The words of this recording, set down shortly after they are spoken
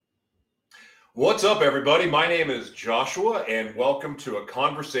What's up, everybody? My name is Joshua, and welcome to a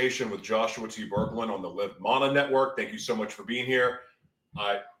conversation with Joshua T. Berglund on the Live Mana Network. Thank you so much for being here.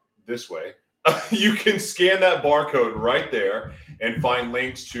 This way, you can scan that barcode right there and find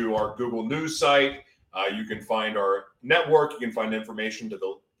links to our Google News site. You can find our network. You can find information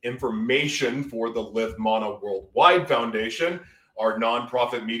for the Live Mana Worldwide Foundation, our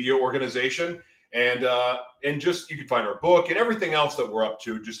nonprofit media organization. And just you can find our book and everything else that we're up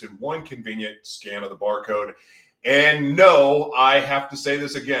to just in one convenient scan of the barcode. And no, I have to say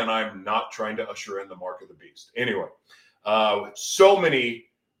this again, I'm not trying to usher in the mark of the beast. Anyway, so many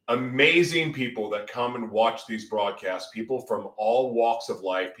amazing people that come and watch these broadcasts, people from all walks of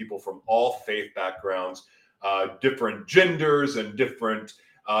life, people from all faith backgrounds, different genders and different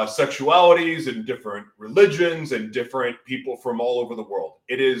sexualities and different religions and different people from all over the world.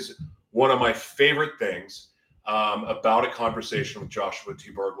 It is one of my favorite things about a conversation with Joshua T.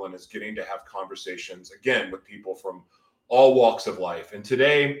 Berglund is getting to have conversations, again, with people from all walks of life. And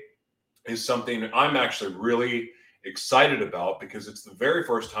today is something I'm actually really excited about because it's the very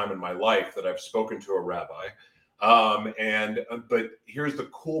first time in my life that I've spoken to a rabbi. But here's the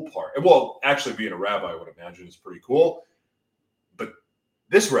cool part. Well, actually being a rabbi, I would imagine, is pretty cool. But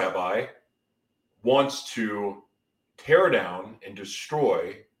this rabbi wants to tear down and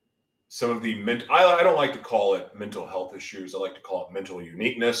destroy some of the I don't like to call it mental health issues. I like to call it mental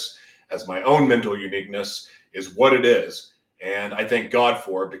uniqueness, as my own mental uniqueness is what it is. And I thank God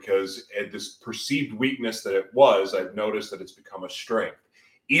for it because this perceived weakness that it was, I've noticed that it's become a strength.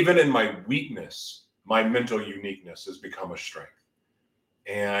 Even in my weakness, my mental uniqueness has become a strength.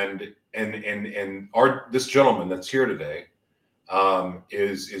 And this gentleman that's here today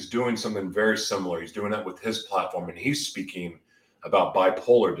is doing something very similar. He's doing that with his platform, and he's speaking about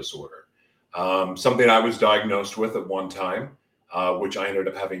bipolar disorder, something I was diagnosed with at one time, which I ended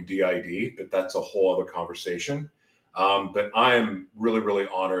up having DID, but that's a whole other conversation. But I am really, really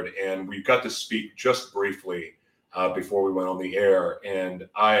honored, and we got to speak just briefly before we went on the air, and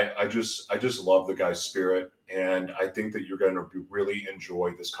I just love the guy's spirit, and I think that you're going to really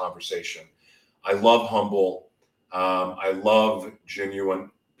enjoy this conversation. I love humble. I love genuine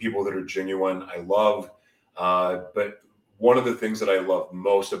people that are genuine. But one of the things that I love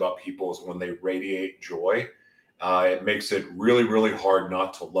most about people is when they radiate joy. It makes it really, really hard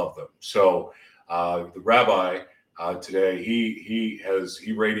not to love them. So the rabbi today, he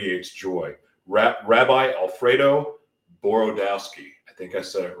radiates joy. Rabbi Alfredo Borodowski. I think I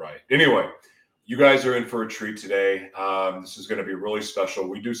said it right. Anyway, you guys are in for a treat today. This is going to be really special.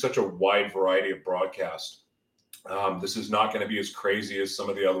 We do such a wide variety of broadcasts. This is not going to be as crazy as some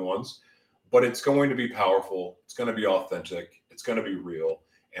of the other ones, but it's going to be powerful. It's going to be authentic. It's going to be real.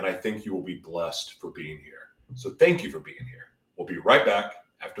 And I think you will be blessed for being here. So thank you for being here. We'll be right back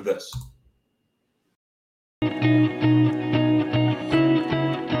after this.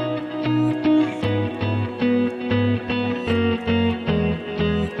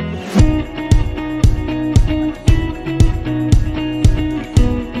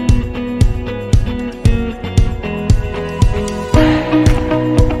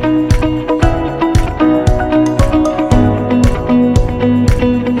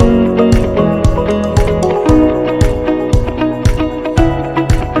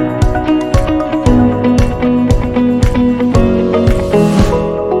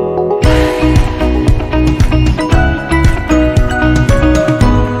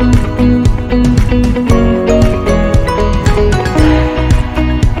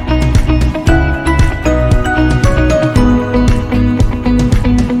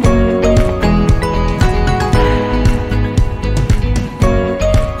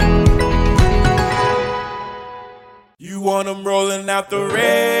 You want them rolling out the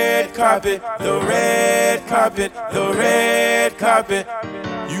red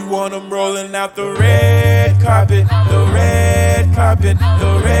carpet, the red carpet,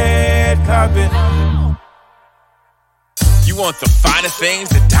 the red carpet. You want the finer things,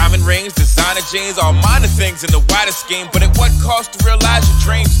 the diamond rings, designer jeans, all minor things in the wider scheme. But at what cost to realize your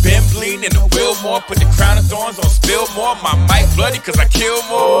dreams? Been bleeding in the Wilmore, put the crown of thorns on Spillmore. My mic bloody cause I kill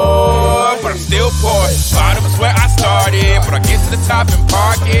more, but I'm still poor. Bottom is where I started, but I get to the top and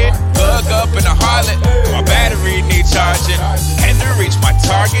park it. Plug up in the harlot, my battery need charging. And to reach my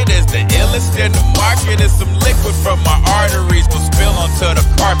target is the illest in the market. Is some liquid from my arteries will spill onto the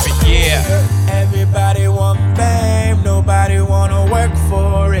carpet, yeah. Everybody want fame, nobody wanna work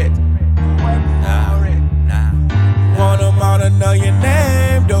for it. Want them all to know your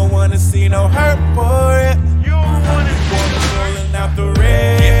name, don't wanna see no hurt for it. You want it rolling out the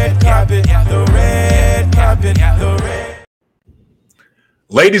red carpet, the red carpet, the red.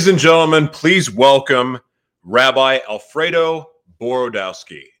 Ladies and gentlemen, please welcome Rabbi Alfredo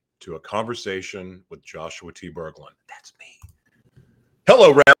Borodowski to a conversation with Joshua T. Berglund. That's me.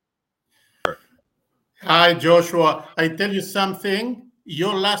 Hello, Rabbi. Hi, Joshua. I tell you something.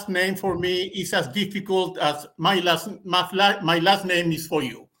 Your last name for me is as difficult as my last name is for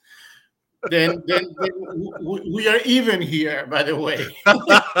you. Then we are even here, by the way.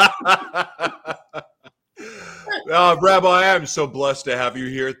 Rabbi, I am so blessed to have you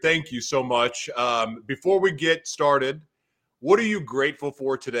here. Thank you so much. Before we get started, what are you grateful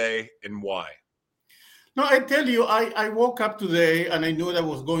for today and why? No, I tell you, I woke up today and I knew that I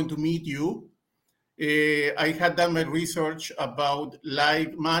was going to meet you. I had done my research about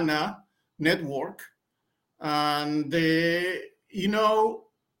Live Mana Network. And, I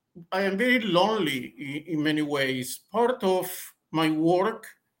am very lonely in many ways. Part of my work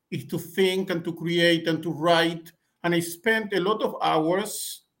is to think and to create and to write. And I spent a lot of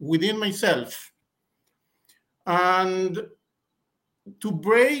hours within myself. And to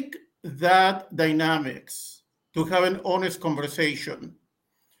break that dynamics, to have an honest conversation,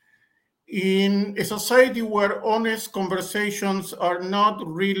 in a society where honest conversations are not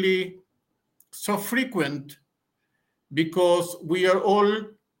really so frequent because we are all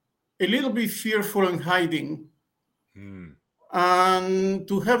a little bit fearful and hiding. And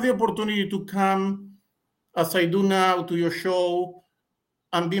to have the opportunity to come, as I do now, to your show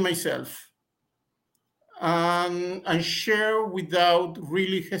and be myself and share without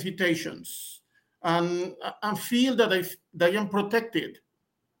really hesitations and feel that I am protected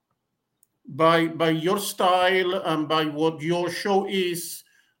by your style and by what your show is.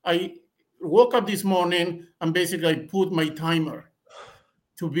 I woke up this morning and basically I put my timer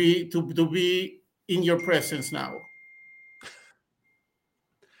to be in your presence now.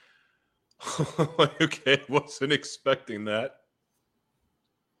 Okay, wasn't expecting that.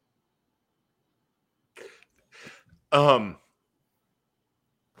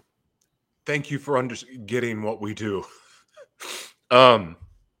 Thank you for getting what we do. That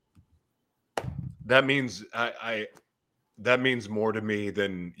means that means more to me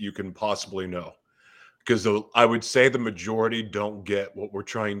than you can possibly know, because I would say the majority don't get what we're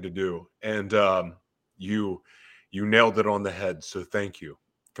trying to do, and you nailed it on the head. So thank you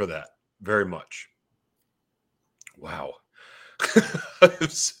for that very much. Wow.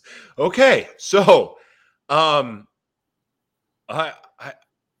 Okay, so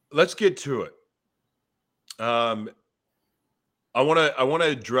let's get to it. I want to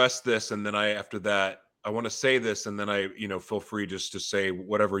address this, and then after that, I want to say this, and then feel free just to say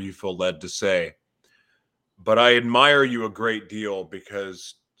whatever you feel led to say. But I admire you a great deal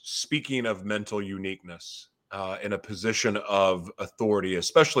because, speaking of mental uniqueness, in a position of authority,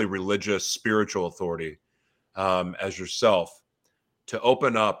 especially religious, spiritual authority, as yourself, to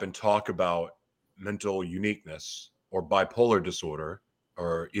open up and talk about mental uniqueness or bipolar disorder,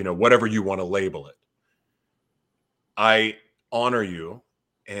 or whatever you want to label it, I honor you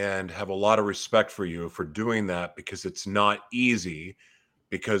and have a lot of respect for you for doing that, because it's not easy,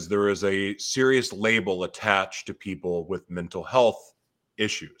 because there is a serious label attached to people with mental health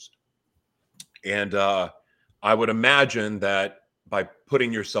issues. And I would imagine that by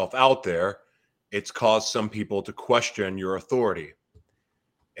putting yourself out there, it's caused some people to question your authority.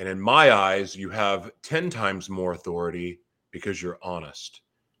 And in my eyes, you have 10 times more authority because you're honest.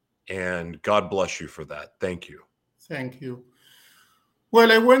 And God bless you for that. Thank you. Thank you.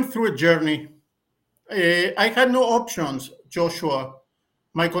 Well, I went through a journey. I had no options, Joshua.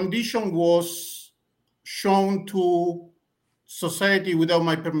 My condition was shown to society without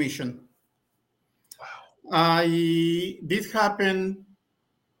my permission. Wow. This happened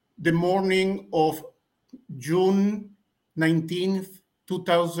the morning of June 19th,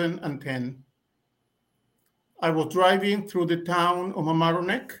 2010. I was driving through the town of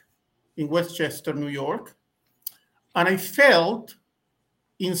Mamaroneck in Westchester, New York, and I felt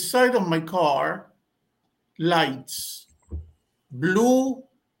inside of my car lights, blue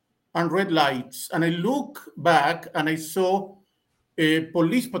and red lights. And I look back and I saw a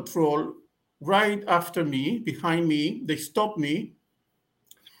police patrol right after me, behind me. They stopped me.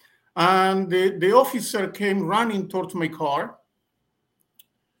 And the officer came running towards my car.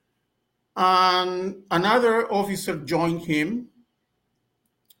 And another officer joined him.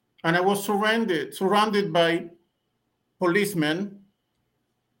 And I was surrounded by policemen.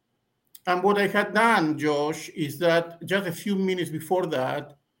 And what I had done, Josh, is that just a few minutes before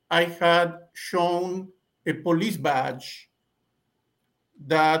that, I had shown a police badge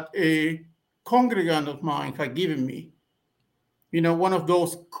that a congregant of mine had given me. One of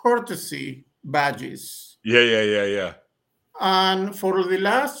those courtesy badges. Yeah. And for the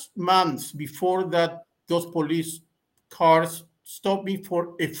last months before that, those police cars stopped me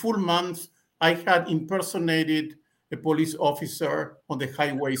for a full month. I had impersonated a police officer on the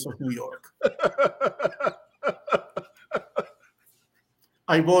highways of New York.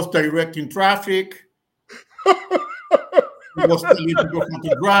 I was directing traffic. I was telling people how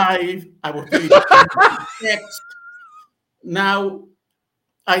to drive. I was telling people how to text. Now,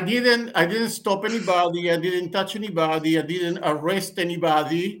 I didn't stop anybody. I didn't touch anybody. I didn't arrest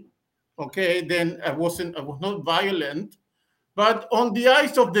anybody. Okay, then I was not violent. But on the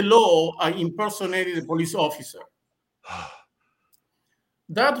eyes of the law, I impersonated a police officer.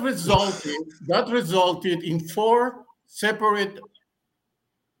 That resulted in 4 separate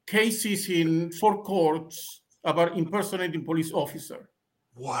cases in 4 courts about impersonating police officer.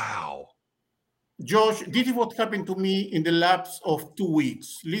 Wow. Josh, this is what happened to me in the lapse of 2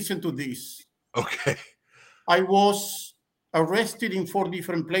 weeks. Listen to this. Okay. I was arrested in 4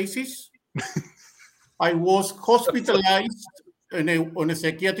 different places. I was hospitalized on a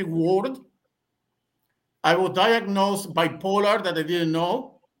psychiatric ward. I was diagnosed bipolar that I didn't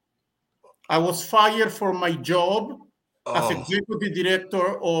know. I was fired from my job as executive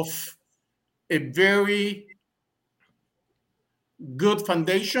director of a very good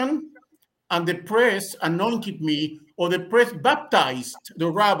foundation, and the press anointed me, or the press baptized the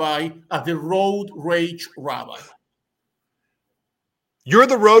rabbi as the road rage rabbi. You're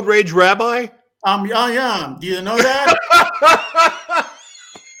the road rage rabbi? I am. Do you know that?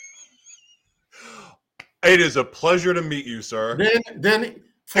 It is a pleasure to meet you, sir. Then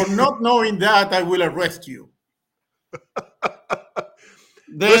for not knowing that, I will arrest you.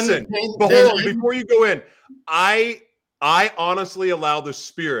 Listen, before you go in, I honestly allow the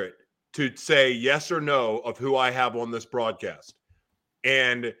spirit to say yes or no of who I have on this broadcast.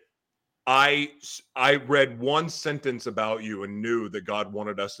 And I read one sentence about you and knew that God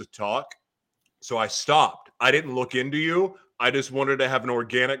wanted us to talk. So I stopped. I didn't look into you. I just wanted to have an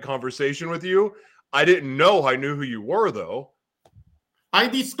organic conversation with you. I didn't know I knew who you were, though. I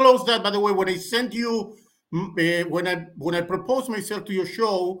disclosed that, by the way, when I sent you, when I proposed myself to your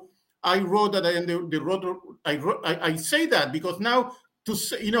show, I wrote that I say that because now to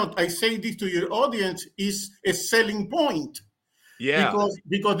say, I say this to your audience is a selling point. Yeah.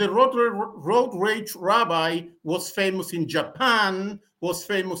 Because the road rage rabbi was famous in Japan, was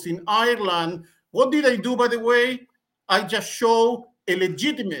famous in Ireland. What did I do, by the way? I just show a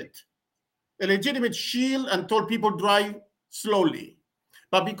legitimate shield and told people drive slowly.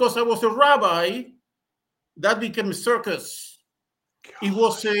 But because I was a rabbi, that became a circus. Gosh. It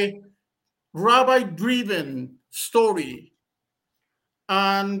was a rabbi-driven story.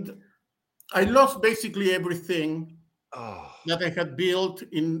 And I lost basically everything that I had built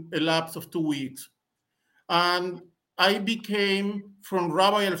in a lapse of 2 weeks. And I became, from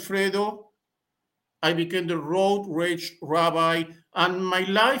Rabbi Alfredo, I became the road rage rabbi. And my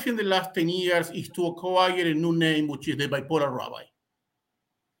life in the last 10 years is to acquire a new name, which is the bipolar rabbi.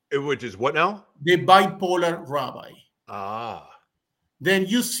 Which is what now? The bipolar rabbi. Then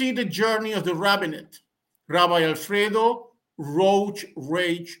you see the journey of the rabbinate. Rabbi Alfredo, road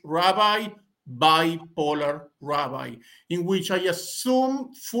rage rabbi, bipolar rabbi, in which I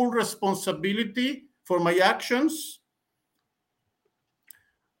assume full responsibility for my actions.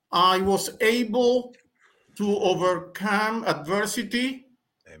 I was able to overcome adversity.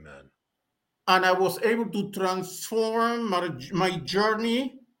 Amen. And I was able to transform my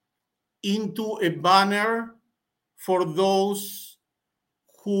journey into a banner for those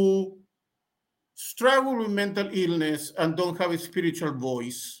who struggle with mental illness and don't have a spiritual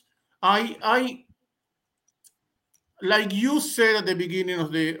voice. I like you said at the beginning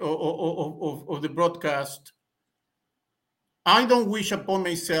of the broadcast, I don't wish upon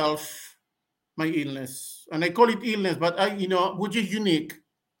myself my illness, and I call it illness, but which is unique,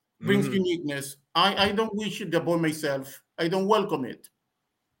 brings uniqueness. I don't wish it upon myself. I don't welcome it.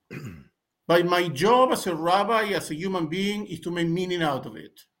 But my job as a rabbi, as a human being, is to make meaning out of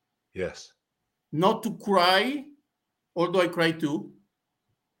it. Yes. Not to cry, although I cry too.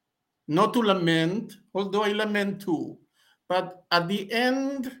 Not to lament, although I lament too. But at the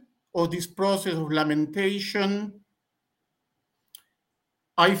end of this process of lamentation,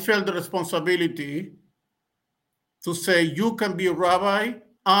 I felt the responsibility to say, you can be a rabbi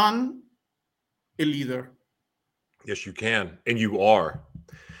and a leader. Yes, you can. And you are.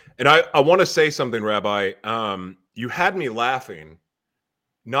 And I want to say something, Rabbi. You had me laughing.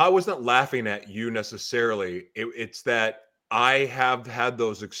 No, I wasn't laughing at you necessarily. It's that I have had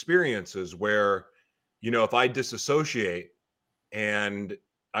those experiences where, if I disassociate and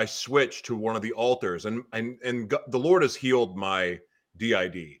I switched to one of the altars, and the Lord has healed my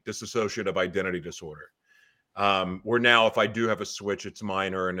DID, dissociative identity disorder. Where now, if I do have a switch, it's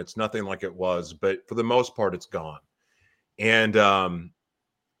minor and it's nothing like it was, but for the most part, it's gone. And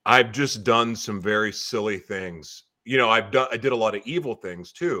I've just done some very silly things. You know, I did a lot of evil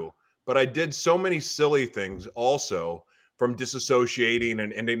things too, but I did so many silly things also, from disassociating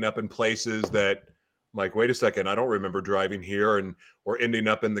and ending up in places that, I'm like, wait a second, I don't remember driving here, or ending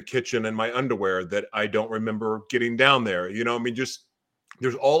up in the kitchen in my underwear that I don't remember getting down there. You know, I mean, just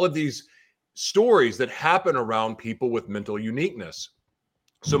there's all of these stories that happen around people with mental uniqueness.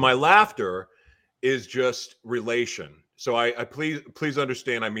 So my laughter is just relation. So I please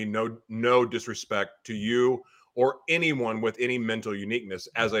understand, I mean, no disrespect to you or anyone with any mental uniqueness.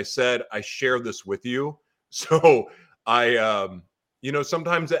 As I said, I share this with you. So I you know,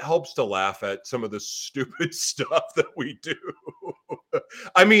 sometimes it helps to laugh at some of the stupid stuff that we do.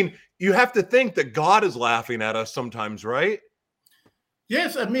 I mean, you have to think that God is laughing at us sometimes, right?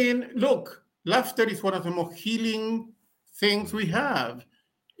 Yes, I mean, look, laughter is one of the most healing things we have.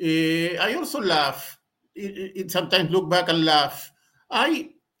 I also laugh. It sometimes look back and laugh. I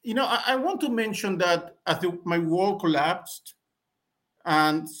want to mention that as my world collapsed,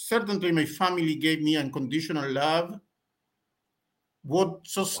 and certainly my family gave me unconditional love, what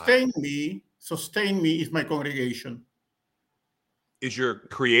sustained me is my congregation. Is your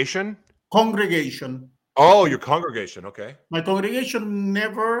creation? Congregation. Oh, your congregation. Okay. My congregation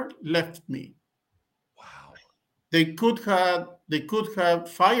never left me. Wow. They could have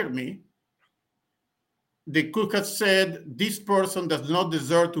fired me. They could have said, this person does not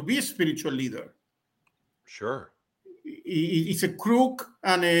deserve to be a spiritual leader. Sure. He's a crook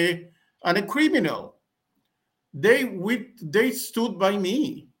and a criminal. They stood by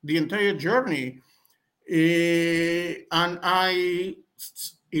me the entire journey, and I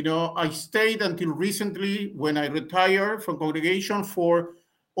stayed until recently, when I retired from congregation, for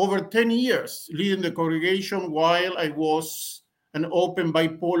over 10 years, leading the congregation while I was an open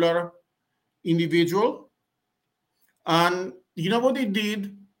bipolar individual. And you know what they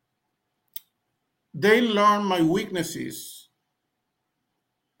did? They learned my weaknesses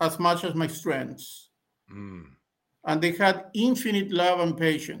as much as my strengths. And they had infinite love and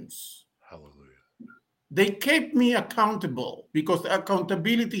patience. Hallelujah. They kept me accountable, because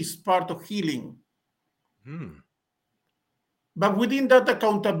accountability is part of healing. But within that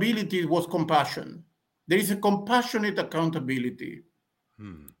accountability was compassion. There is a compassionate accountability.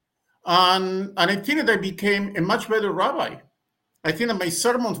 And I think that I became a much better rabbi. I think that my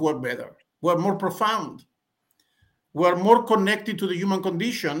sermons were better, were more profound, were more connected to the human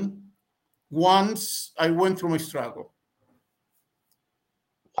condition once I went through my struggle.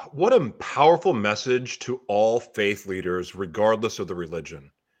 What a powerful message to all faith leaders, regardless of the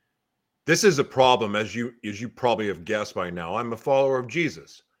religion. This is a problem, as you probably have guessed by now. I'm a follower of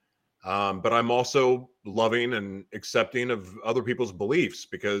Jesus, but I'm also loving and accepting of other people's beliefs,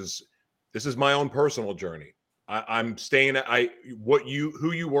 because this is my own personal journey. I'm staying at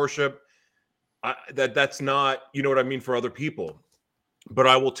who you worship. That's not, you know what I mean, for other people. But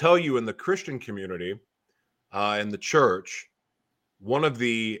I will tell you, in the Christian community, in the church, one of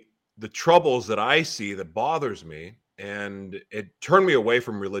the troubles that I see that bothers me, and it turned me away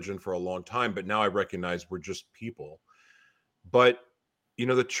from religion for a long time, but now I recognize we're just people. But you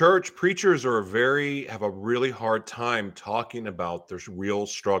know, the church preachers have a really hard time talking about their real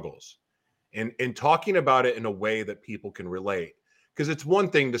struggles, and talking about it in a way that people can relate. Because it's one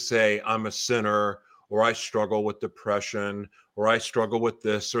thing to say, I'm a sinner, or I struggle with depression, or I struggle with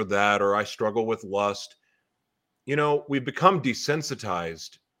this or that, or I struggle with lust. You know, we've become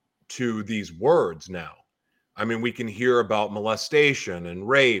desensitized to these words now. I mean, we can hear about molestation and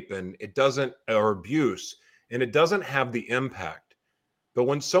rape, and or abuse, and it doesn't have the impact. But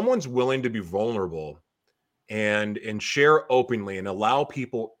when someone's willing to be vulnerable and share openly and allow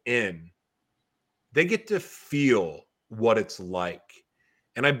people in, they get to feel what it's like.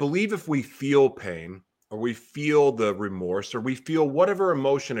 And I believe if we feel pain, or we feel the remorse, or we feel whatever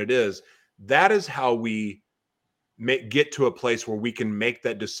emotion it is, that is how we get to a place where we can make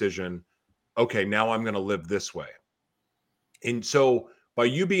that decision. Okay, now I'm going to live this way. And so by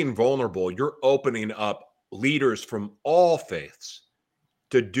you being vulnerable, you're opening up leaders from all faiths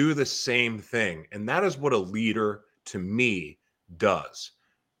to do the same thing. And that is what a leader, to me, does.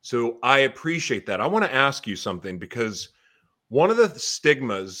 So I appreciate that. I want to ask you something, because one of the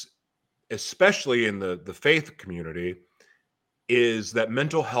stigmas, especially in the faith community, is that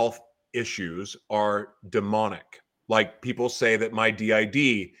mental health issues are demonic. Like, people say that my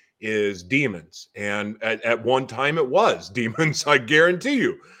DID is demons. And at one time it was demons, I guarantee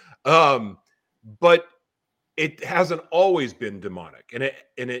you. But it hasn't always been demonic, and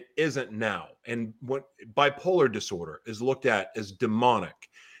it isn't now. And what bipolar disorder is looked at as demonic.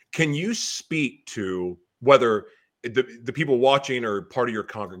 Can you speak to whether the people watching are part of your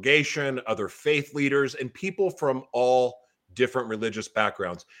congregation, other faith leaders, and people from all different religious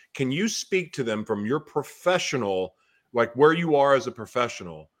backgrounds? Can you speak to them from your professional, like where you are as a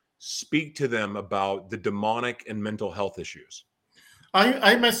professional, speak to them about the demonic and mental health issues?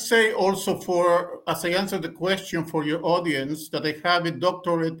 I must say also, as I answer the question for your audience, that I have a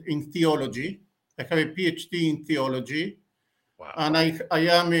doctorate in theology. I have a PhD in theology. Wow. And I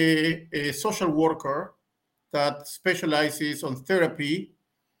am a social worker that specializes on therapy.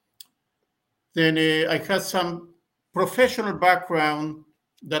 Then I have some professional background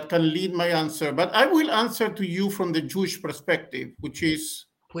that can lead my answer. But I will answer to you from the Jewish perspective, which is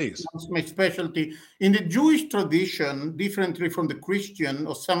my specialty. In the Jewish tradition, differently from the Christian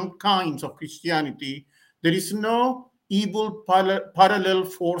or some kinds of Christianity, there is no evil parallel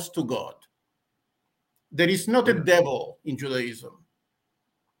force to God. There is not a devil in Judaism.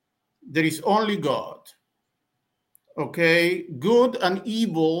 There is only God. Okay? Good and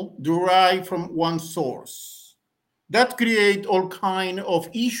evil derive from one source. That creates all kinds of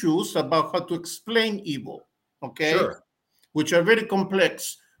issues about how to explain evil. Okay? Sure. Which are very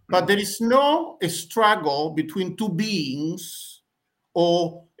complex. But there is no struggle between two beings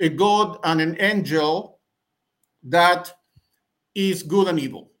or a God and an angel that is good and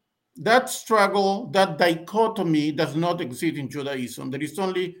evil. That struggle, that dichotomy does not exist in Judaism. There is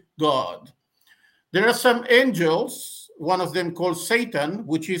only God. There are some angels, one of them called Satan,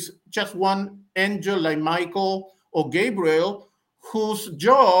 which is just one angel like Michael or Gabriel, whose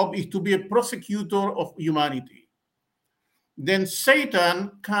job is to be a prosecutor of humanity. Then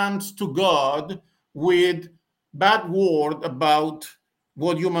Satan comes to God with bad word about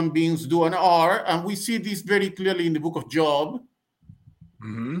what human beings do and are, and we see this very clearly in the book of Job.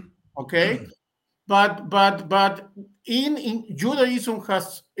 Mm-hmm. Okay, but in Judaism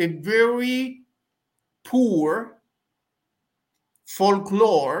has a very poor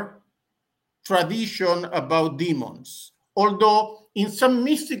folklore tradition about demons, although in some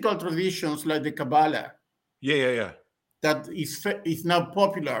mystical traditions like the Kabbalah, that is now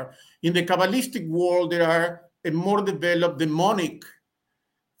popular. In the Kabbalistic world, there are a more developed demonic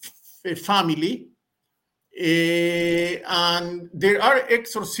family, and there are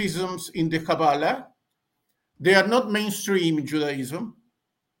exorcisms in the Kabbalah. They are not mainstream in Judaism.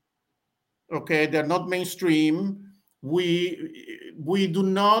 Okay, they're not mainstream. We do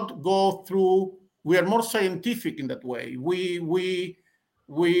not go through. We are more scientific in that way.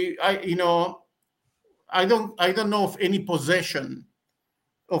 I don't know of any possession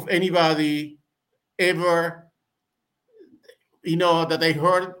of anybody ever, that I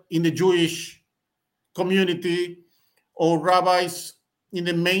heard in the Jewish community or rabbis in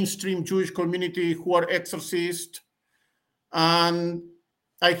the mainstream Jewish community who are exorcists. And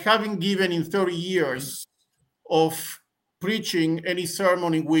I haven't given in 30 years of preaching any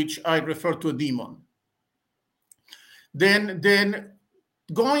sermon in which I refer to a demon. Then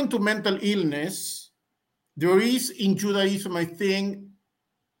going to mental illness, there is in Judaism, I think,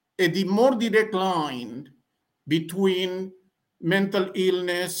 a more direct line between mental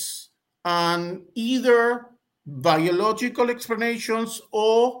illness and either biological explanations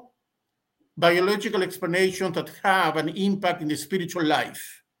or biological explanations that have an impact in the spiritual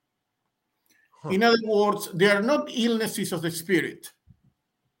life. In other words, they are not illnesses of the spirit.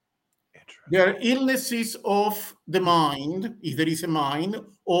 They are illnesses of the mind, if there is a mind,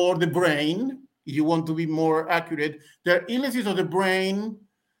 or the brain, if you want to be more accurate. They are illnesses of the brain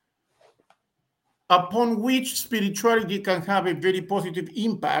upon which spirituality can have a very positive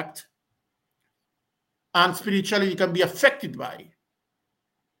impact and spirituality can be affected by.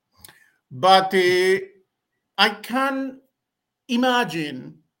 But I can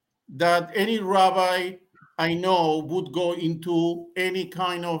imagine that any rabbi I know would go into any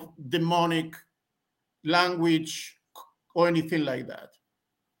kind of demonic language or anything like that.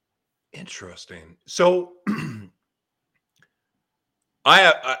 Interesting. So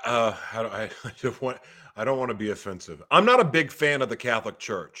I don't want to be offensive. I'm not a big fan of the Catholic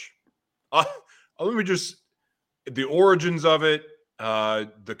Church. Let me just, the origins of it,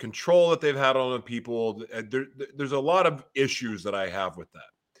 the control that they've had on the people. There's a lot of issues that I have with that.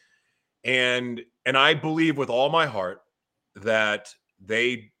 And I believe with all my heart that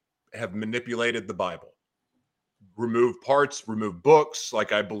they have manipulated the Bible, remove parts, remove books.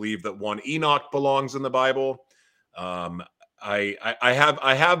 Like I believe that one Enoch belongs in the Bible. I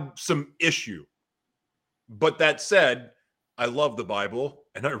have some issue. But that said, I love the Bible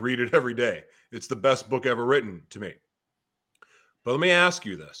and I read it every day. It's the best book ever written to me. But let me ask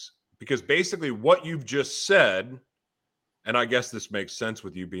you this, because basically what you've just said, and I guess this makes sense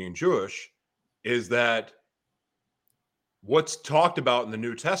with you being Jewish, is that what's talked about in the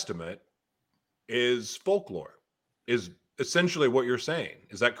New Testament is folklore, is essentially what you're saying.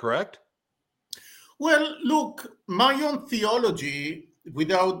 Is that correct? Well, look, my own theology,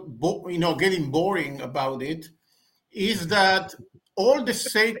 without getting boring about it, is that all the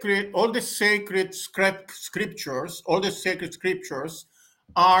sacred scriptures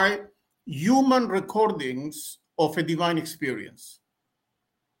are human recordings of a divine experience.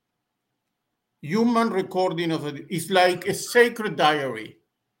 Human recording of it is like a sacred diary.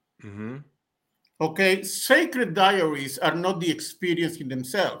 Mm-hmm. Okay, sacred diaries are not the experience in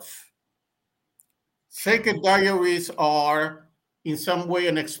themselves. Sacred diaries are in some way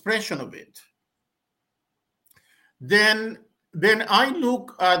an expression of it. Then I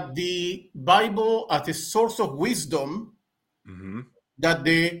look at the Bible as a source of wisdom that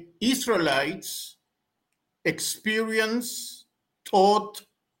the Israelites experienced, taught,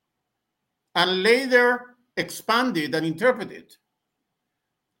 and later expanded and interpreted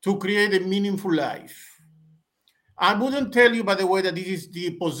to create a meaningful life. I wouldn't tell you, by the way, that this is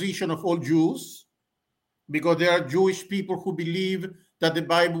the position of all Jews, because there are Jewish people who believe that the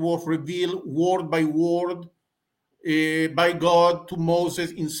Bible was revealed word by word by God to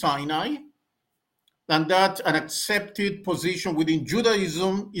Moses in Sinai, and that an accepted position within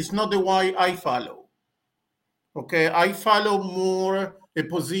Judaism is not the way I follow. Okay, I follow more a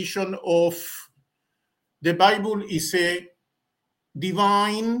position of the Bible is a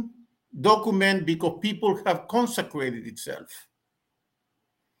divine document because people have consecrated itself.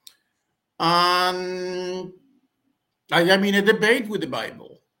 And I am in a debate with the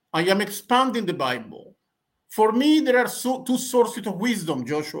Bible. I am expanding the Bible. For me, there are two sources of wisdom,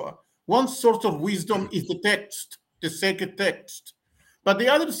 Joshua. One source of wisdom is the text, the sacred text. But the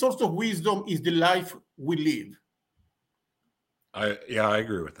other source of wisdom is the life we live. I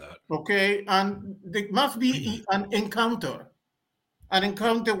agree with that. Okay, and there must be an encounter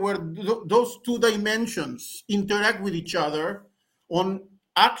where those two dimensions interact with each other on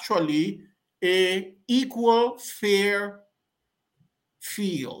actually a equal, fair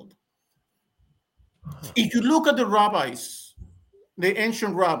field. If you look at the rabbis, the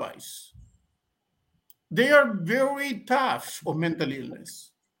ancient rabbis, they are very tough on mental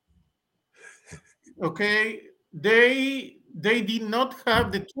illness. Okay, they did not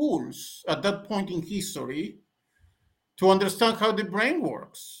have the tools at that point in history to understand how the brain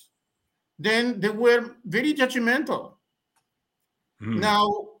works. Then they were very judgmental.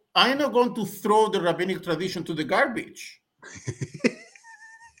 Now, I'm not going to throw the rabbinic tradition to the garbage.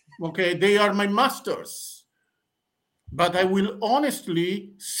 Okay, they are my masters. But I will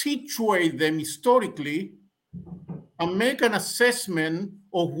honestly situate them historically and make an assessment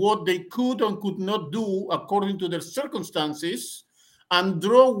of what they could and could not do according to their circumstances and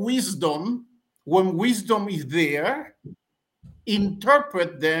draw wisdom when wisdom is there,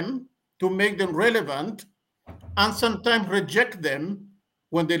 interpret them to make them relevant, and sometimes reject them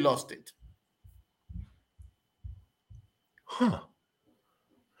when they lost it. Huh.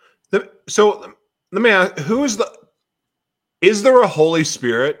 So let me ask, is there a Holy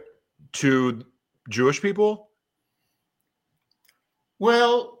Spirit to Jewish people?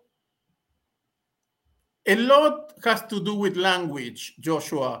 Well, a lot has to do with language,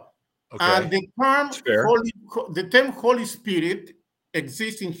 Joshua. Okay. And the term Holy Spirit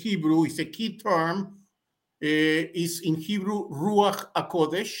exists in Hebrew. It's a key term. Is in Hebrew Ruach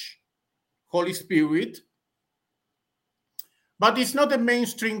HaKodesh, Holy Spirit. But it's not a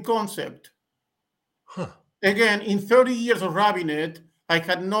mainstream concept. Huh. Again, in 30 years of rabbinate, I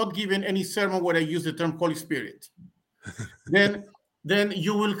had not given any sermon where I use the term Holy Spirit. Then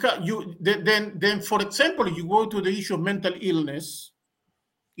you will then for example, you go to the issue of mental illness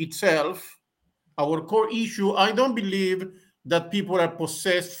itself, our core issue. I don't believe that people are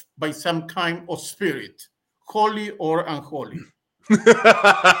possessed by some kind of spirit, holy or unholy.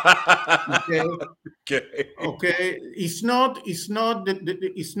 Okay. It's not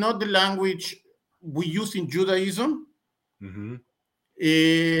the language we use in Judaism.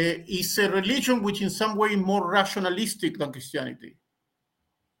 It's a religion which in some way more rationalistic than Christianity.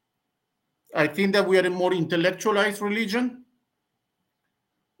 I think that we are a more intellectualized religion.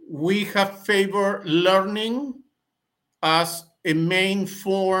 We have favored learning as a main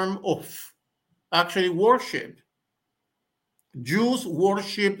form of actually worship. Jews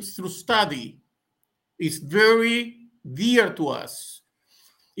worship through study. It's very dear to us.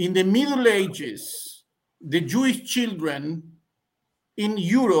 In the Middle Ages, the Jewish children in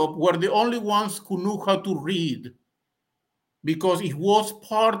Europe were the only ones who knew how to read, because it was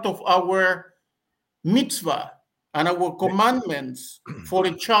part of our mitzvah and our commandments for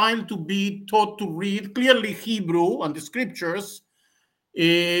a child to be taught to read clearly Hebrew and the scriptures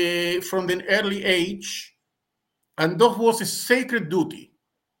from an early age. And that was a sacred duty.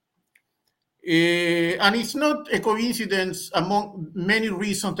 And it's not a coincidence among many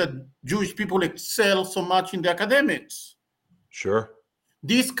reasons that Jewish people excel so much in the academics. Sure.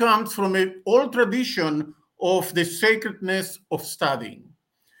 This comes from an old tradition of the sacredness of studying.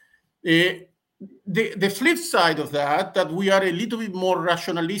 The flip side of that we are a little bit more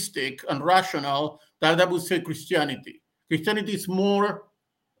rationalistic and rational than I would say Christianity. Christianity is more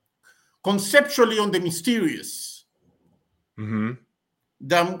conceptually on the mysterious than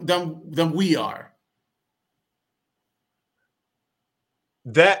we are.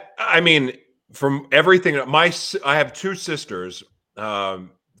 That, I mean, from everything, I have two sisters from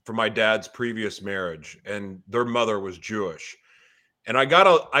my dad's previous marriage, and their mother was Jewish. And I got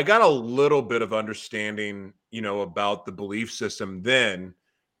a little bit of understanding, about the belief system then,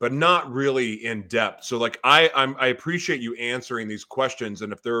 but not really in depth. So like I appreciate you answering these questions,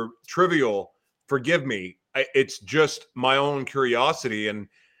 and if they're trivial, forgive me. It's just my own curiosity, and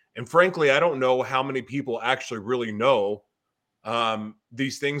frankly, I don't know how many people actually really know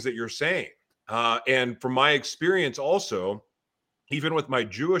these things that you're saying. And from my experience, also, even with my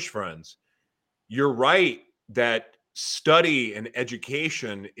Jewish friends, you're right that study and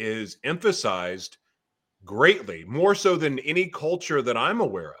education is emphasized greatly, more so than any culture that I'm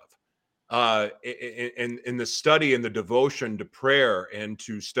aware of. In the study and the devotion to prayer and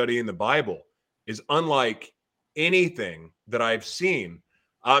to studying the Bible is unlike anything that I've seen.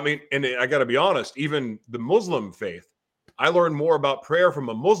 I mean, and I got to be honest, even the Muslim faith, I learned more about prayer from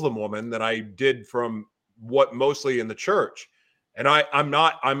a Muslim woman than I did from what mostly in the church. And I'm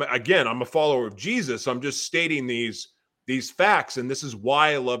a follower of Jesus. I'm just stating these facts, and this is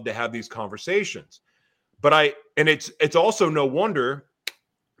why I love to have these conversations. But it's also no wonder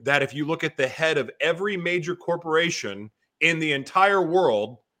that if you look at the head of every major corporation in the entire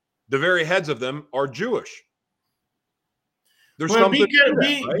world, the very heads of them are Jewish. There's something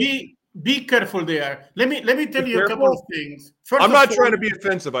be careful there. Let me tell you a couple of things. I'm not trying to be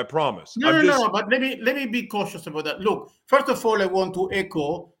offensive, I promise. No, but let me be cautious about that. Look, first of all, I want to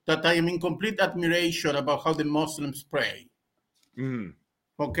echo that I am in complete admiration about how the Muslims pray.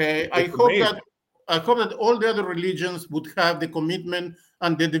 Okay, I hope that all the other religions would have the commitment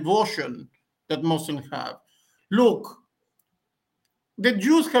and the devotion that Muslims have. Look, the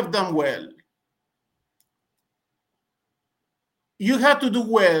Jews have done well. You have to do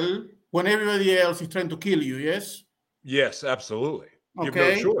well when everybody else is trying to kill you, yes? Yes, absolutely. Okay. You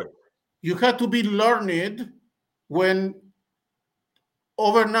have no choice. You have to be learned when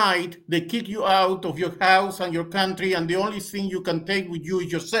overnight they kick you out of your house and your country, and the only thing you can take with you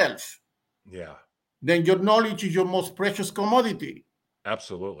is yourself. Yeah. Then your knowledge is your most precious commodity.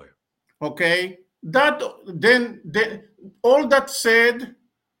 Absolutely. Okay. All that said,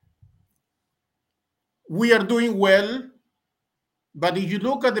 we are doing well. But if you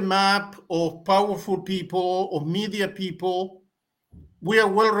look at the map of powerful people, of media people, we are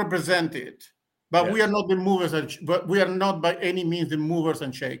well represented. But yes, we are not the movers, but we are not by any means the movers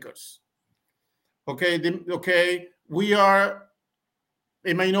and shakers. Okay, we are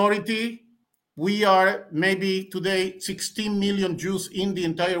a minority. We are maybe today 16 million Jews in the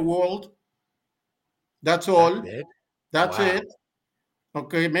entire world. That's all. That's it.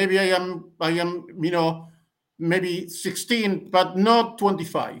 Okay, maybe I am, maybe 16, but not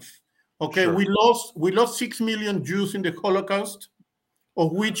 25. Okay, sure. We lost 6 million Jews in the Holocaust,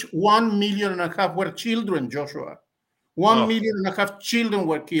 of which 1.5 million were children, Joshua. 1.5 million children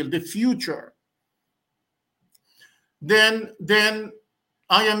were killed, the future. Then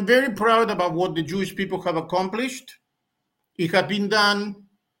I am very proud about what the Jewish people have accomplished. It has been done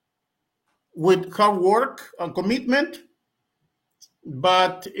with hard work and commitment,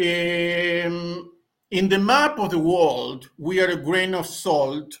 but in the map of the world, we are a grain of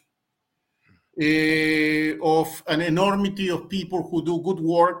salt of an enormity of people who do good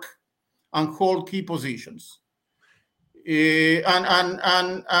work and hold key positions. And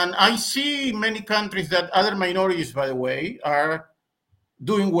I see many countries that other minorities, by the way, are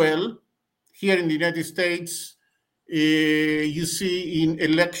doing well. Here in the United States, you see in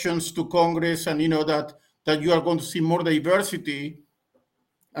elections to Congress, and that you are going to see more diversity,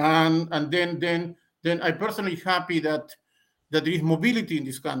 and then I'm personally happy that there is mobility in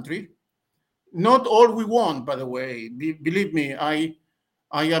this country. not all we want, by the way. Believe me, I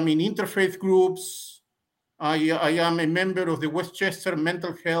am in interfaith groups. I am a member of the Westchester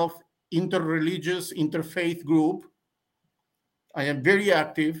Mental Health Interreligious Interfaith Group. I am very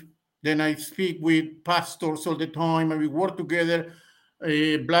active. Then I speak with pastors all the time, and we work together,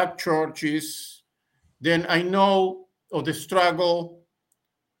 Black churches. Then I know of the struggle,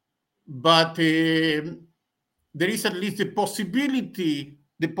 but there is at least the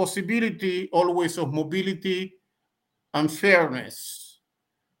possibility always of mobility and fairness,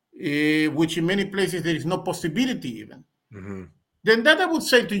 which in many places there is no possibility even. Mm-hmm. Then that I would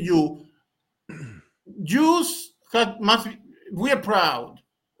say to you, Jews we are proud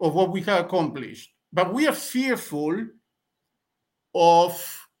of what we have accomplished, but we are fearful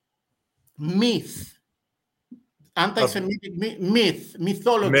of myth, anti-Semitic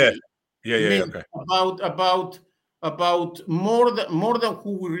mythology. Yeah, okay. About more than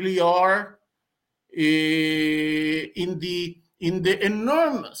who we really are, in the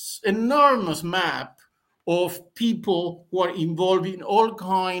enormous map of people who are involved in all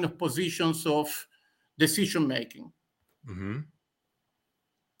kinds of positions of decision making. Mm-hmm.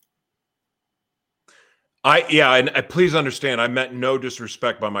 And please understand, I meant no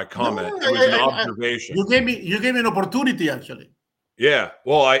disrespect by my comment. It was an observation. You gave me an opportunity, actually. Yeah,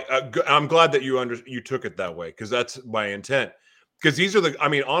 well, I'm glad that you took it that way, because that's my intent. Because these are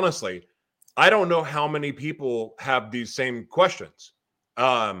honestly, I don't know how many people have these same questions,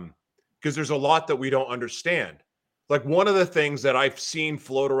 because there's a lot that we don't understand. Like, one of the things that I've seen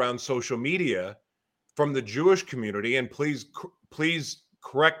float around social media from the Jewish community, and please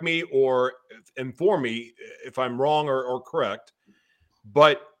correct me or inform me if I'm wrong or correct,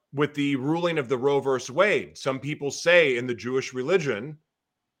 but with the ruling of the Roe versus Wade, some people say in the Jewish religion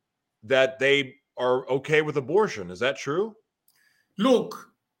that they are okay with abortion. Is that true?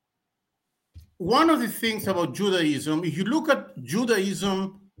 Look, one of the things about Judaism, if you look at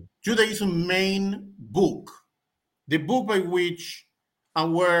Judaism main book, the book by which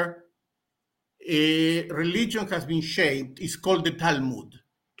our religion has been shaped, is called the Talmud.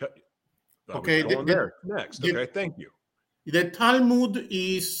 Okay, next. Okay, thank you. The Talmud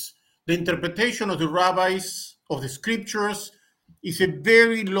is the interpretation of the rabbis of the scriptures. It's a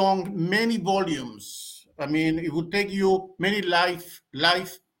very long, many volumes. I mean, it would take you many lives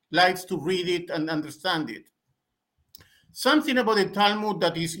to read it and understand it. Something about the Talmud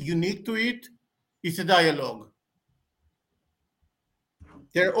that is unique to it is a dialogue.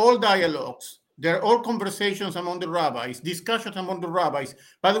 They're all dialogues. They're all conversations among the rabbis, discussions among the rabbis.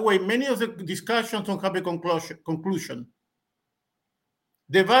 By the way, many of the discussions don't have a conclusion.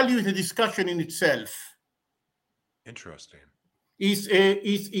 The value is the discussion in itself. Interesting. We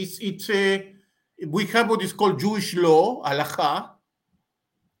have what is called Jewish law, halacha,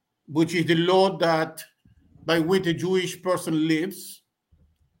 which is the law by which a Jewish person lives,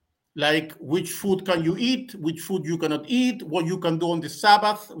 like which food can you eat, which food you cannot eat, what you can do on the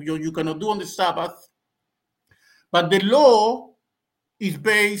Sabbath, what you cannot do on the Sabbath. But the law is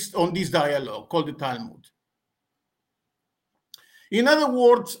based on this dialogue called the Talmud. In other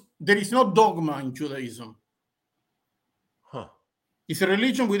words, there is no dogma in Judaism. It's a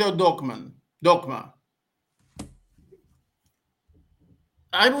religion without dogma.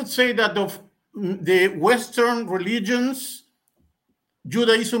 I would say that of the Western religions,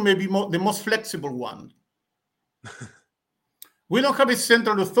 Judaism may be the most flexible one. We don't have a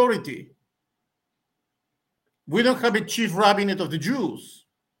central authority. We don't have a chief rabbinate of the Jews.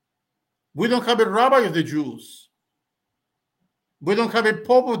 We don't have a rabbi of the Jews. We don't have a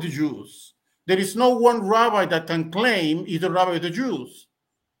pope of the Jews. There is no one rabbi that can claim he's the rabbi of the Jews.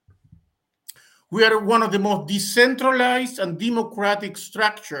 We are one of the most decentralized and democratic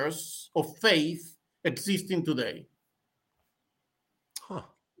structures of faith existing today.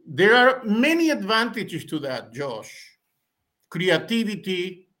 There are many advantages to that, Josh.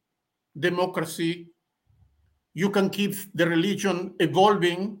 Creativity, democracy. You can keep the religion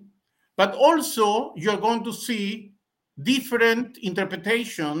evolving, but also you're going to see different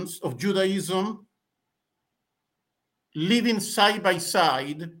interpretations of Judaism living side by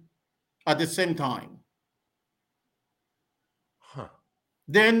side at the same time.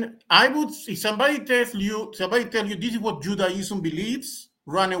 Then if somebody tells you this is what Judaism believes,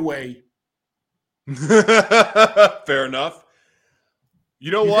 run away. Fair enough.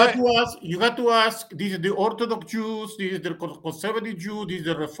 You know what? You got to ask, this is the Orthodox Jews, this is the conservative Jews, this is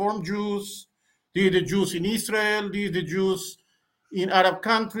the Reformed Jews, these are the Jews in Israel, these are the Jews in Arab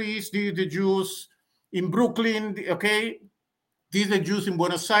countries, these are the Jews in Brooklyn, okay? These are the Jews in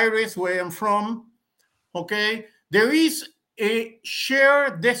Buenos Aires, where I'm from, okay? There is a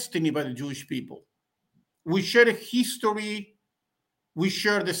shared destiny by the Jewish people. We share a history, we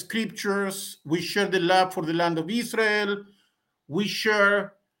share the scriptures, we share the love for the land of Israel, we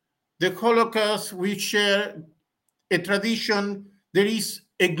share the Holocaust, we share a tradition. There is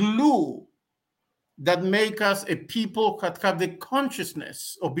a glue that make us a people that have the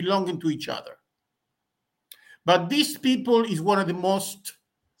consciousness of belonging to each other. But this people is one of the most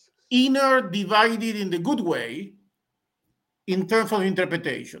inner divided in the good way in terms of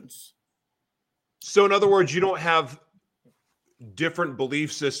interpretations. So in other words, you don't have different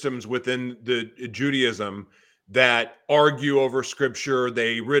belief systems within the Judaism that argue over scripture,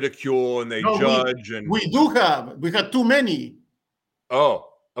 they ridicule and they judge. We have too many. Oh,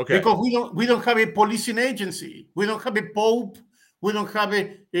 okay. Because we don't have a policing agency. We don't have a pope. We don't have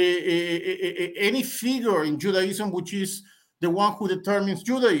any figure in Judaism which is the one who determines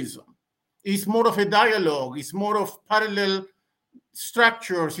Judaism. It's more of a dialogue. It's more of parallel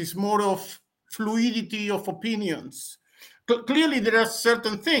structures. It's more of fluidity of opinions. Clearly, there are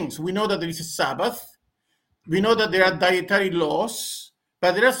certain things. We know that there is a Sabbath. We know that there are dietary laws.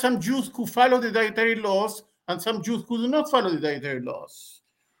 But there are some Jews who follow the dietary laws and some Jews who do not follow the dietary laws.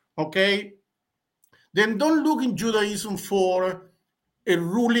 Okay? Then don't look in Judaism for a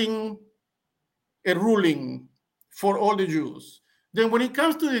ruling for all the Jews. Then when it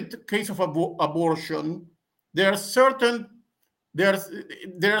comes to the case of abortion, there are certain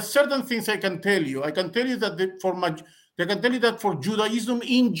things I can tell you. I can tell you that for Judaism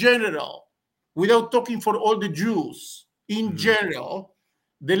in general, without talking for all the Jews, in general,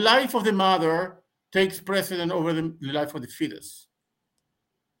 the life of the mother takes precedence over the life of the fetus.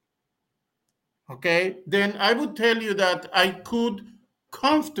 Okay, then I would tell you that I could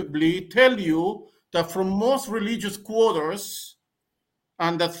comfortably tell you that from most religious quarters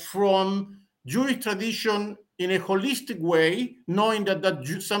and that from Jewish tradition in a holistic way, knowing that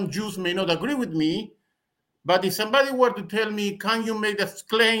some Jews may not agree with me, but if somebody were to tell me, can you make that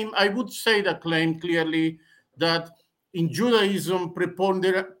claim? I would say that claim clearly that in Judaism,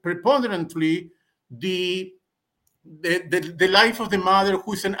 preponderantly, the life of the mother,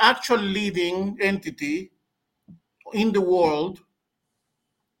 who is an actual living entity in the world,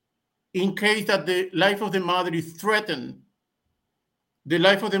 in case that the life of the mother is threatened, the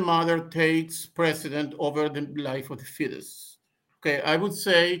life of the mother takes precedent over the life of the fetus. Okay, I would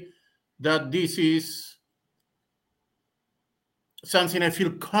say that this is something I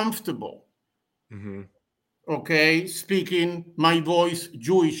feel comfortable, okay, speaking my voice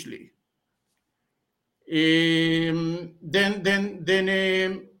Jewishly. You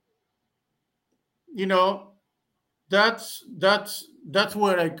know, that's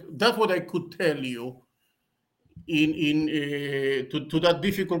what I could tell you to that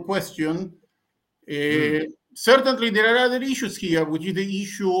difficult question. Certainly, there are other issues here, which is the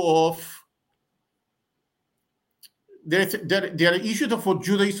issue of there are issues of what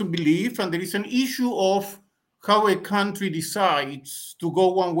Judaism belief, and there is an issue of how a country decides to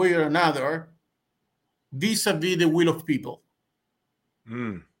go one way or another vis-a-vis the will of people.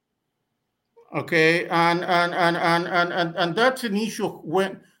 Okay, and that's an issue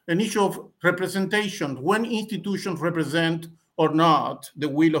of representation, when institutions represent or not the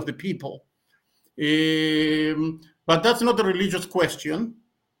will of the people. But that's not a religious question.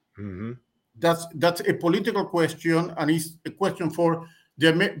 That's a political question, and it's a question for the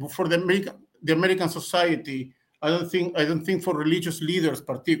American society. I don't think for religious leaders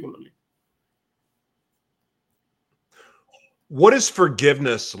particularly. What does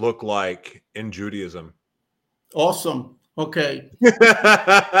forgiveness look like in Judaism? Awesome. Okay.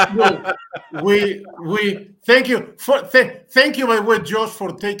 we thank you thank you, by the way, Josh,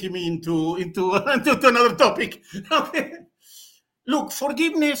 for taking me into another topic. Okay. Look,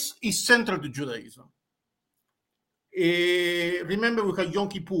 forgiveness is central to Judaism. Remember, we have Yom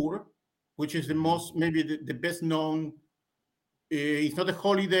Kippur, which is maybe the best known. It's not a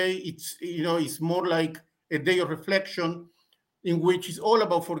holiday. It's more like a day of reflection, in which is all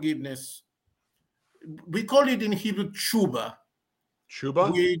about forgiveness. We call it in Hebrew tshuva.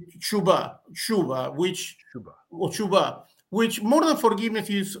 Which more than forgiveness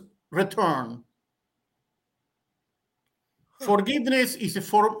is return. Forgiveness is a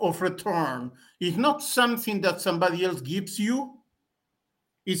form of return. It's not something that somebody else gives you.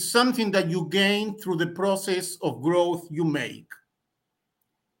 It's something that you gain through the process of growth you make.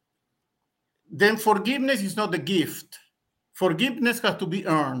 Then forgiveness is not a gift. Forgiveness has to be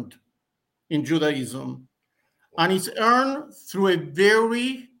earned in Judaism. And it's earned through a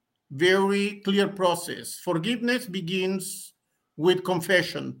very, very clear process. Forgiveness begins with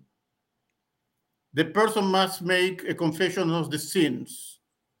confession. the person must make a confession of the sins.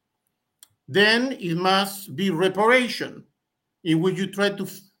 Then it must be reparation, in which you try to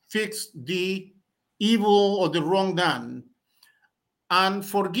fix the evil or the wrong done. And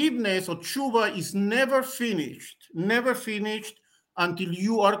forgiveness or tshuva is never finished until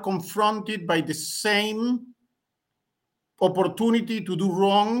you are confronted by the same opportunity to do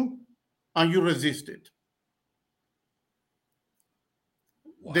wrong and you resist it.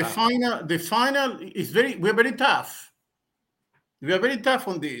 Wow. The final is we're very tough. We are very tough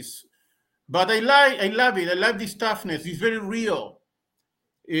on this, but I love it. I love this toughness. It's very real.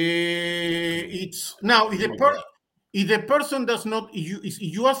 It's now if the person does not, if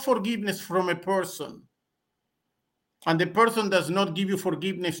you ask forgiveness from a person, and the person does not give you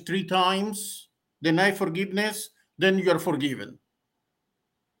forgiveness 3 times, deny forgiveness, then you are forgiven.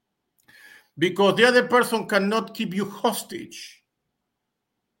 Because the other person cannot keep you hostage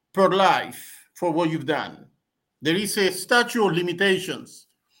per life for what you've done. There is a statute of limitations.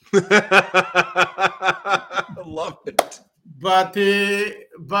 I love it. But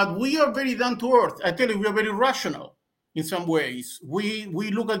we are very down to earth. I tell you, we are very rational in some ways. We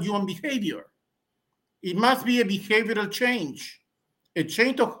look at human behavior. It must be a behavioral change, a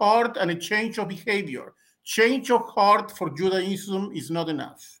change of heart and a change of behavior. Change of heart for Judaism is not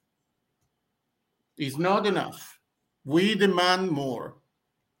enough. It's not enough. We demand more.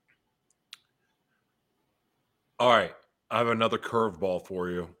 All right, I have another curveball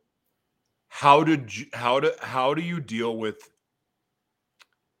for you. How do you deal with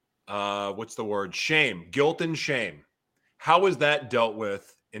what's the word? Shame, guilt and shame. How is that dealt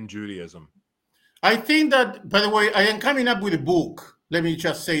with in Judaism? I think that, by the way, I am coming up with a book. Let me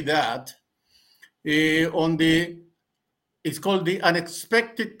just say that it's called The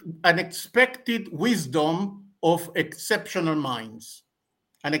Unexpected Wisdom of Exceptional Minds.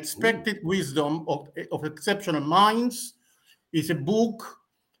 Unexpected Wisdom of Exceptional Minds is a book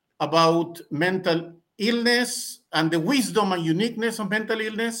about mental illness and the wisdom and uniqueness of mental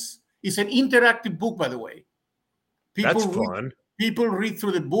illness. It's an interactive book, by the way. That's fun. People read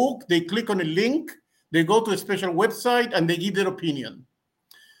through the book, they click on a link, they go to a special website, and they give their opinion.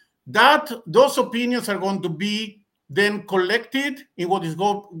 Those opinions are going to be then collected in what is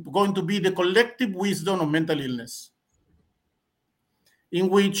going to be the collective wisdom of mental illness, in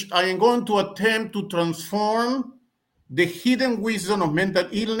which I am going to attempt to transform the hidden wisdom of mental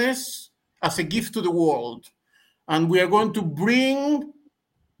illness as a gift to the world. And we are going to bring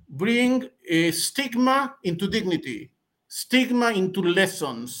a stigma into dignity, stigma into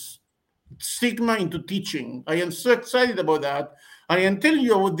lessons, stigma into teaching. I am so excited about that. I am telling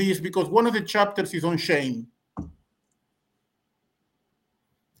you about this because one of the chapters is on shame.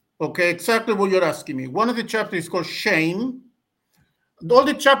 Okay, exactly what you're asking me. One of the chapters is called shame. All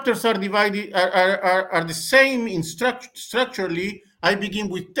the chapters are divided, are the same in structurally. I begin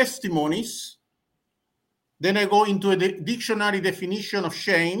with testimonies. Then I go into a dictionary definition of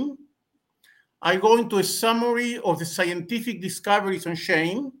shame. I go into a summary of the scientific discoveries on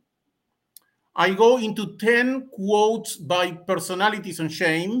shame. I go into 10 quotes by personalities on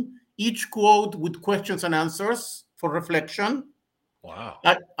shame, each quote with questions and answers for reflection. Wow.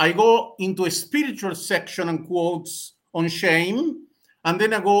 I go into a spiritual section and quotes on shame, and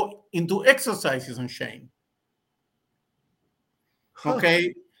then I go into exercises on shame.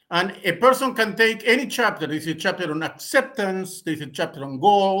 Okay? And a person can take any chapter. There's a chapter on acceptance, there's a chapter on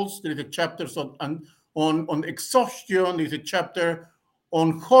goals, there's a chapter on exhaustion, there's a chapter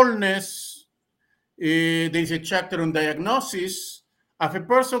on wholeness, there's a chapter on diagnosis. If a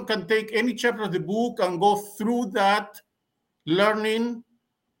person can take any chapter of the book and go through that learning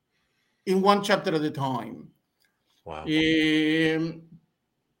in one chapter at a time. Wow.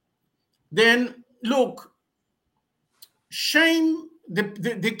 Then look, shame,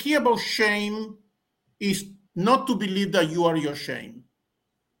 the key about shame is not to believe that you are your shame.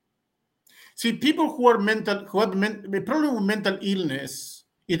 See, people who have the problem with mental illness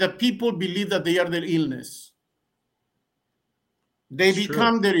is that people believe that they are their illness. They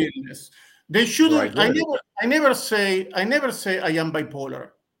become their illness. They shouldn't. I never say I am bipolar.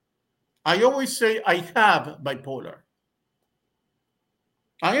 I always say I have bipolar.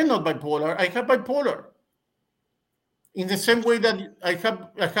 I am not bipolar. I have bipolar. In the same way that I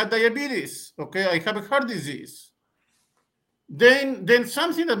had diabetes. Okay, I have a heart disease. Then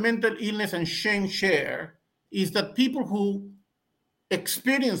something that mental illness and shame share is that people who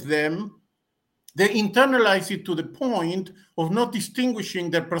experience them, they internalize it to the point of not distinguishing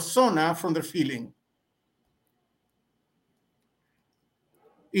their persona from their feeling.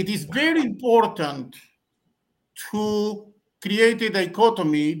 It is very important to create a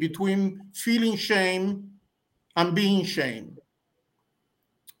dichotomy between feeling shame and being shamed.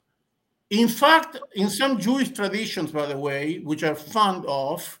 In fact, in some Jewish traditions, by the way, which I'm fond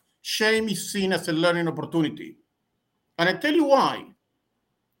of, shame is seen as a learning opportunity. And I tell you why.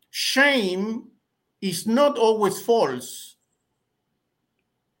 Shame is not always false.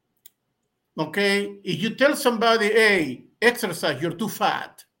 Okay? If you tell somebody, hey, exercise, you're too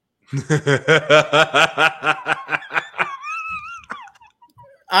fat,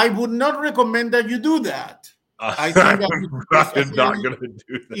 I would not recommend that you do that. I think that I'm not going to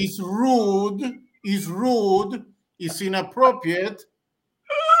do that. Is rude, is inappropriate,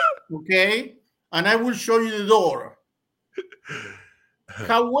 okay? And I will show you the door.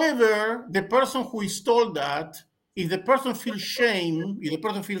 However, the person who is told that, if the person feels shame,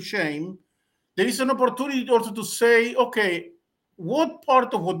 there is an opportunity also to say, okay, what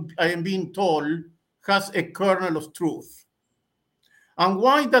part of what I am being told has a kernel of truth? And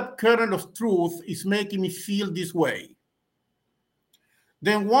why that kernel of truth is making me feel this way?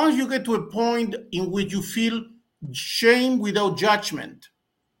 Then once you get to a point in which you feel shame without judgment,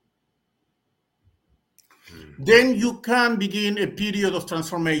 then you can begin a period of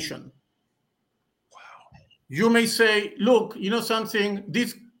transformation. Wow. You may say, look, you know something,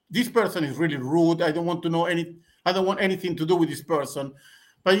 this person is really rude. I don't want anything to do with this person.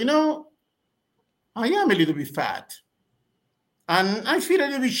 But you know, I am a little bit fat. And I feel a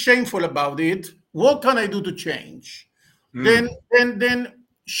little bit shameful about it. What can I do to change? Then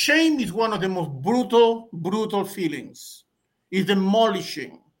shame is one of the most brutal feelings. It's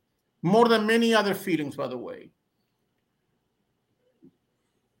demolishing, more than many other feelings, by the way.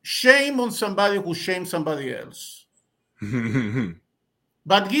 Shame on somebody who shames somebody else.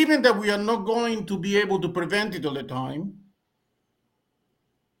 But given that we are not going to be able to prevent it all the time,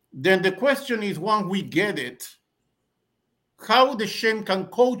 then the question is, once we get it, how the shame can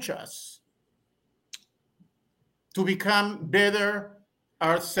coach us to become better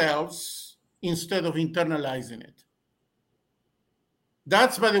ourselves instead of internalizing it.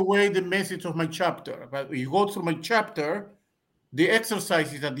 That's, by the way, the message of my chapter. But you go through my chapter, the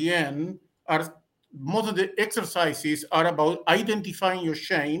exercises at the end most of the exercises are about identifying your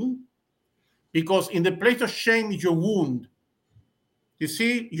shame, because in the place of shame is your wound. You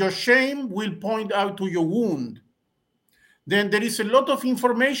see, your shame will point out to your wound. Then there is a lot of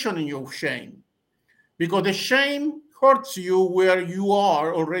information in your shame, because the shame hurts you where you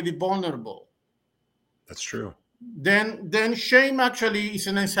are already vulnerable. That's true. Then shame actually is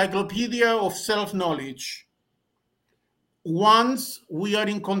an encyclopedia of self-knowledge. Once we are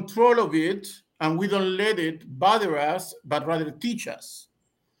in control of it and we don't let it bother us, but rather teach us.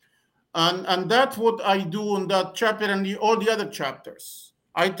 And that's what I do in that chapter and all the other chapters.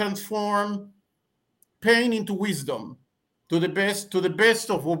 I transform pain into wisdom to the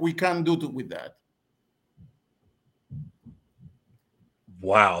best of what we can do with that.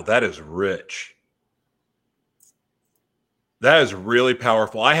 Wow, that is rich. That is really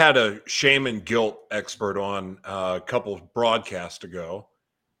powerful. I had a shame and guilt expert on a couple of broadcasts ago,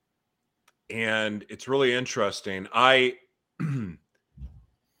 and it's really interesting. I want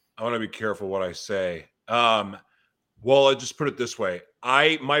to be careful what I say. Well, I'll just put it this way.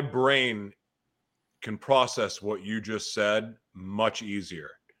 My brain can process what you just said much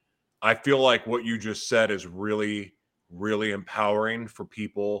easier. I feel like what you just said is really, really empowering for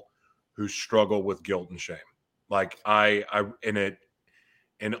people who struggle with guilt and shame. Like and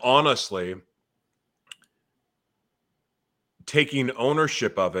honestly, taking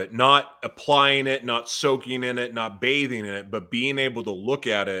ownership of it, not applying it, not soaking in it, not bathing in it, but being able to look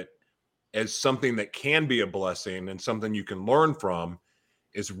at it as something that can be a blessing and something you can learn from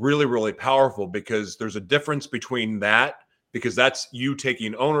is really, really powerful, because there's a difference between that, because that's you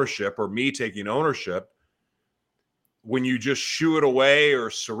taking ownership or me taking ownership. When you just shoo it away or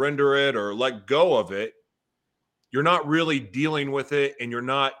surrender it or let go of it, you're not really dealing with it and you're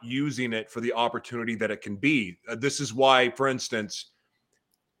not using it for the opportunity that it can be. This is why, for instance,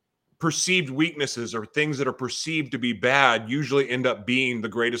 perceived weaknesses or things that are perceived to be bad usually end up being the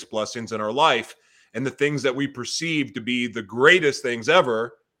greatest blessings in our life. And the things that we perceive to be the greatest things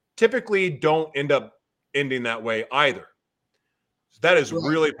ever typically don't end up ending that way either. So that is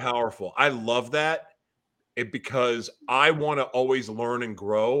really powerful. I love that. Because I want to always learn and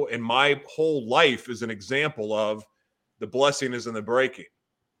grow. And my whole life is an example of the blessing is in the breaking.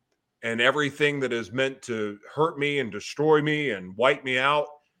 And everything that is meant to hurt me and destroy me and wipe me out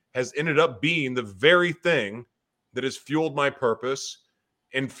has ended up being the very thing that has fueled my purpose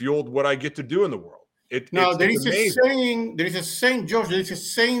and fueled what I get to do in the world. There is a saying, George, there is a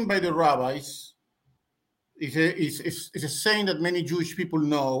saying by the rabbis. is a saying that many Jewish people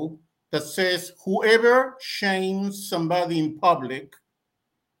know that says, whoever shames somebody in public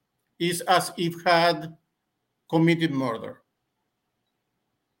is as if had committed murder.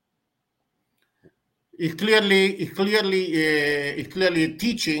 It's clearly a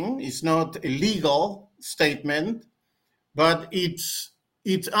teaching. It's not a legal statement, but it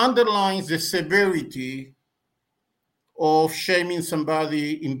underlines the severity of shaming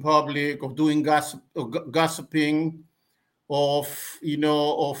somebody in public, of doing gossiping, is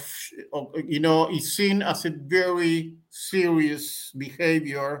seen as a very serious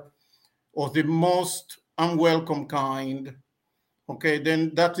behavior of the most unwelcome kind. Okay,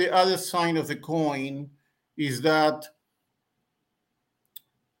 then that's the other side of the coin, is that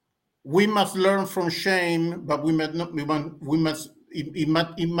we must learn from shame, but it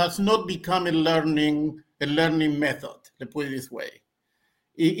must not become a learning method. Let's put it this way: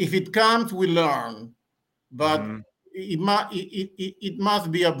 if it comes, we learn, but it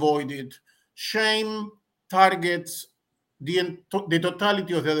must be avoided. Shame targets the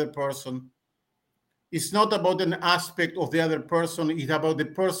totality of the other person. It's not about an aspect of the other person. It's about the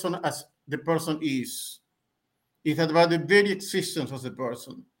person as the person is. It's about the very existence of the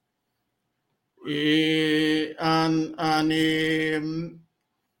person.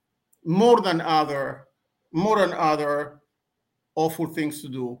 More than other awful things to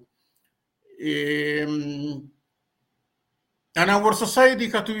do. And our society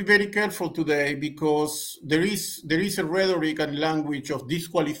has to be very careful today, because there is a rhetoric and language of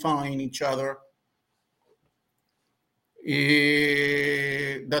disqualifying each other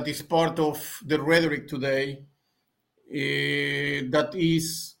that is part of the rhetoric today, that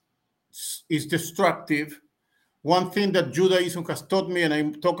is destructive. One thing that Judaism has taught me, and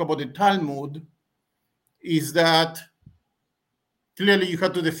I talk about the Talmud, is that clearly you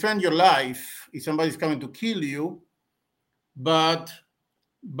have to defend your life if somebody's coming to kill you, but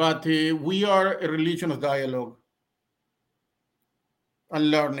we are a religion of dialogue and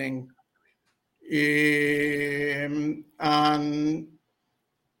learning. And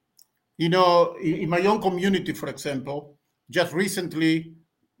in my own community, for example, just recently,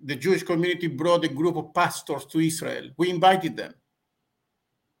 the Jewish community brought a group of pastors to Israel. We invited them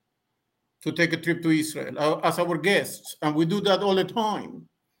to take a trip to Israel as our guests. And we do that all the time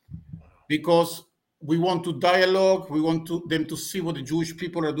because we want to dialogue. We want them to see what the Jewish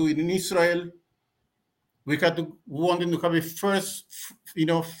people are doing in Israel. We want them to have a first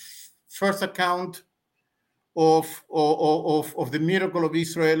account of the miracle of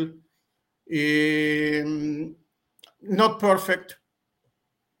Israel. Not perfect,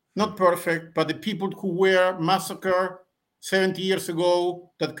 but the people who were massacred 70 years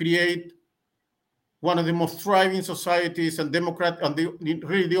ago, that create one of the most thriving societies and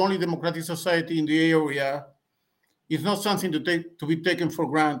really the only democratic society in the area, is not something to be taken for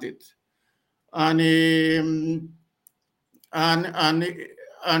granted. And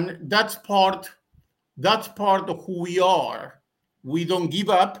that's part of who we are. We don't give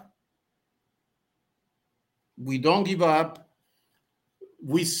up.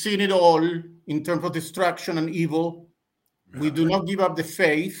 We've seen it all in terms of destruction and evil. We do not give up the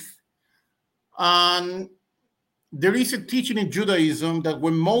faith. And there is a teaching in Judaism that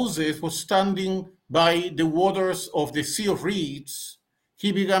when Moses was standing by the waters of the Sea of Reeds,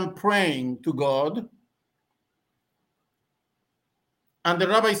 he began praying to God. And the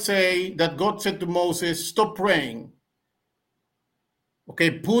rabbis say that God said to Moses, stop praying.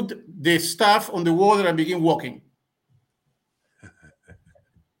 Okay, put the staff on the water and begin walking.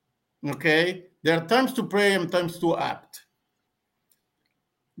 Okay, there are times to pray and times to act.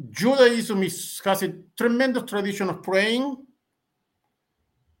 Judaism has a tremendous tradition of praying,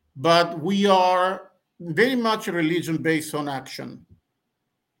 but we are very much a religion based on action.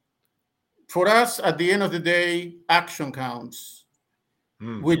 For us, at the end of the day, action counts,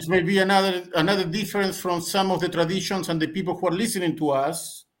 which may be another difference from some of the traditions and the people who are listening to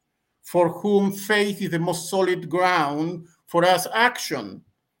us, for whom faith is the most solid ground. For us, action.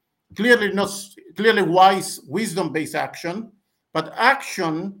 Clearly wise, wisdom-based action, but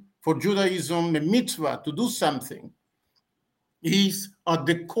action for Judaism, a mitzvah, to do something, is at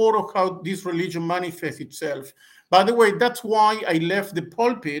the core of how this religion manifests itself. By the way, that's why I left the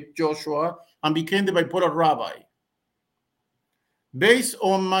pulpit, Joshua, and became the bipolar rabbi. Based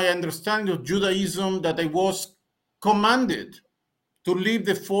on my understanding of Judaism, that I was commanded to leave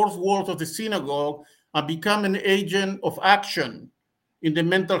the fourth walls of the synagogue and become an agent of action in the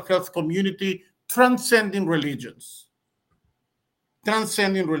mental health community, transcending religions. And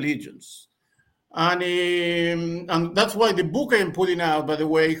that's why the book I am putting out, by the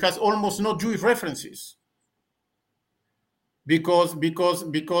way, has almost no Jewish references. because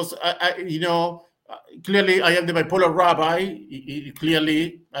clearly I am the bipolar rabbi.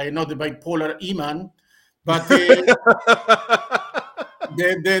 Clearly, I am not the bipolar imam, but then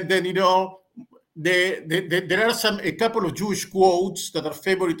there are a couple of Jewish quotes that are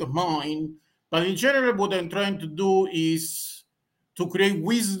favorite of mine. But in general, what I'm trying to do is to create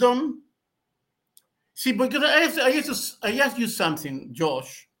wisdom. See, because I ask you something,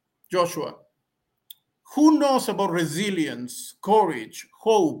 Joshua. Who knows about resilience, courage,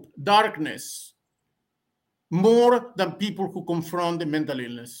 hope, darkness more than people who confront the mental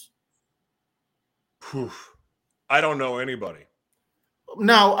illness? I don't know anybody.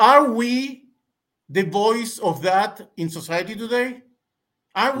 Now, are we the voice of that in society today?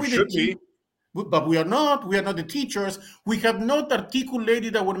 Are we should be? But we are not. We are not the teachers. We have not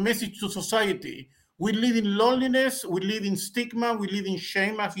articulated our message to society. We live in loneliness. We live in stigma. We live in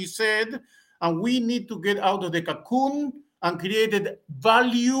shame, as he said. And we need to get out of the cocoon and create a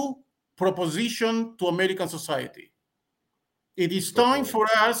value proposition to American society. It is time for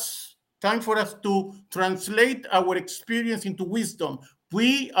us to translate our experience into wisdom.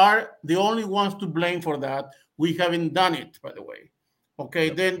 We are the only ones to blame for that. We haven't done it, by the way.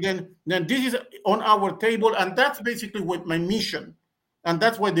 Okay, then this is on our table, and that's basically what my mission. And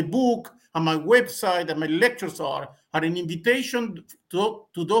that's why the book and my website and my lectures are an invitation to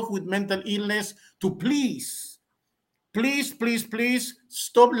those with mental illness to please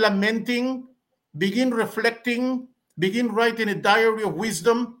stop lamenting, begin reflecting, begin writing a diary of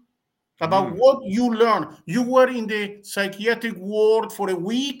wisdom about what you learn. You were in the psychiatric ward for a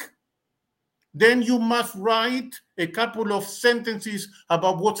week, then you must write a couple of sentences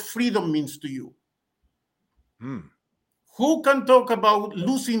about what freedom means to you. Who can talk about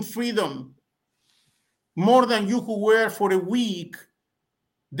losing freedom more than you who were for a week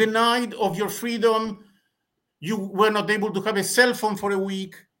denied of your freedom? You were not able to have a cell phone for a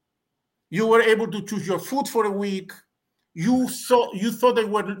week. You were able to choose your food for a week. You thought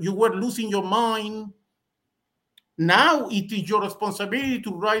that you were losing your mind. Now it is your responsibility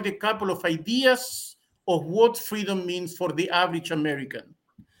to write a couple of ideas of what freedom means for the average American.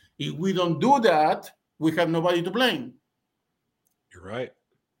 If we don't do that, we have nobody to blame. You're right.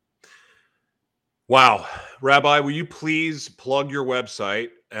 Wow. Rabbi, will you please plug your website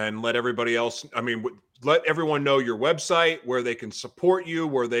and let everybody else, let everyone know your website, where they can support you,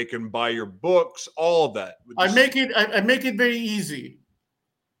 where they can buy your books, all of that. I make it very easy.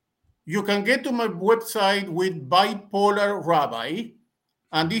 You can get to my website with Bipolar Rabbi,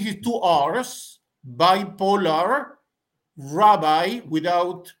 and this is 2 R's, Bipolar Rabbi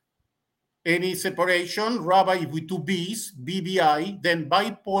without any separation, Rabbi with 2 B's, BBI, then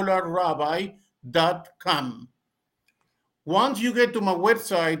bipolarrabbi.com. Once you get to my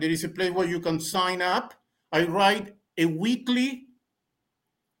website, there is a place where you can sign up. I write a weekly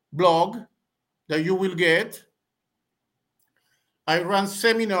blog that you will get. I run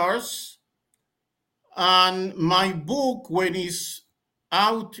seminars, and my book, when it's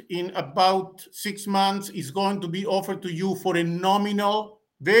out in about 6 months, is going to be offered to you for a nominal,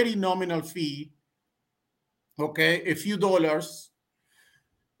 very nominal fee, okay, a few dollars,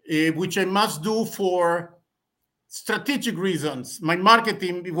 which I must do for strategic reasons, my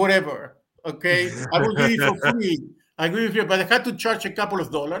marketing, whatever, okay? I will do it for free. I agree with you, but I had to charge a couple of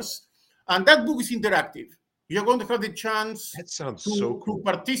dollars, and that book is interactive. You're going to have the chance to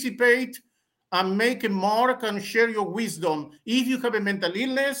participate and make a mark and share your wisdom. If you have a mental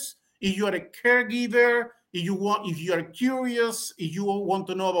illness, if you are a caregiver, if you are curious, if you want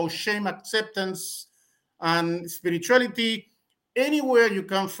to know about shame, acceptance, and spirituality, anywhere you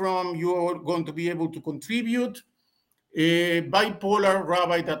come from, you're going to be able to contribute.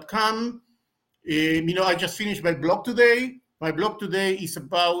 Bipolarrabbi.com. I just finished my blog today. My blog today is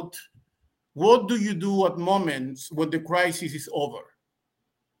about what do you do at moments when the crisis is over?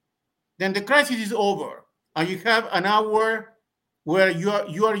 Then the crisis is over, and you have an hour where you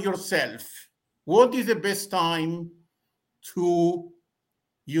are yourself. What is the best time to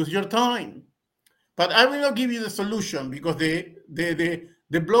use your time? But I will not give you the solution, because the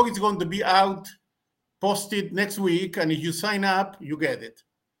blog is going to be out, posted next week, and if you sign up, you get it.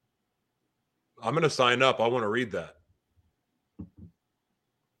 I'm going to sign up. I want to read that.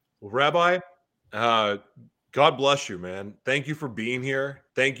 Well, Rabbi, God bless you, man. Thank you for being here.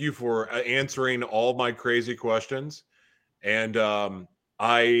 Thank you for answering all my crazy questions. And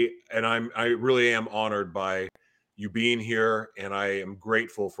I really am honored by you being here, and I am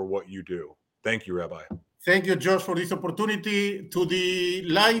grateful for what you do. Thank you, Rabbi. Thank you, George, for this opportunity. To the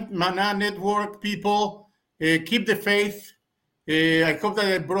Light Mana Network people, keep the faith. I hope that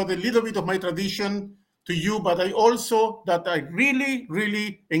I brought a little bit of my tradition to you, but I also that I really,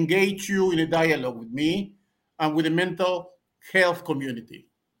 really engage you in a dialogue with me and with the mental health community.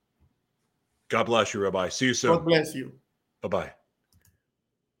 God bless you, Rabbi. See you soon. God bless you. Bye-bye.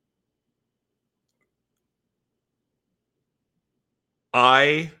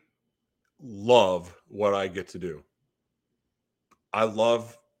 I love what I get to do. I would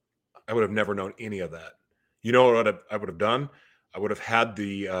have never known any of that. You know what I would have done? I would have had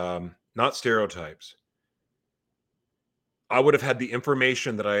the, not stereotypes. I would have had the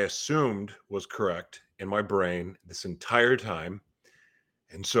information that I assumed was correct in my brain this entire time.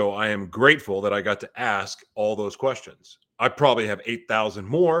 And so I am grateful that I got to ask all those questions. I probably have 8,000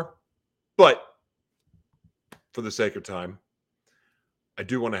 more, but for the sake of time, I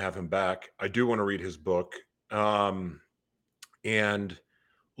do want to have him back. I do want to read his book. And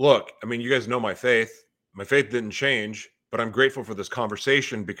look, I mean, you guys know my faith. My faith didn't change, but I'm grateful for this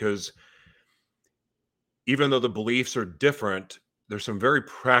conversation because even though the beliefs are different, there's some very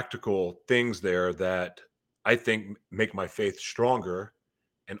practical things there that I think make my faith stronger,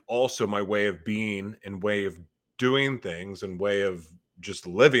 and also my way of being and way of doing things and way of just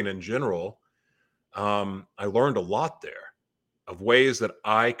living in general. I learned a lot there of ways that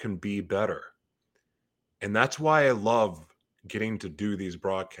I can be better. And that's why I love getting to do these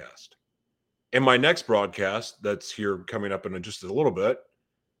broadcasts. And my next broadcast that's here coming up in just a little bit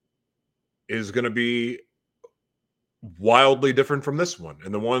is going to be wildly different from this one.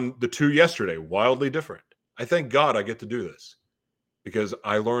 And the two yesterday, wildly different. I thank God I get to do this because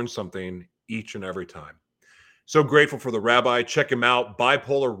I learn something each and every time. So grateful for the Rabbi. Check him out,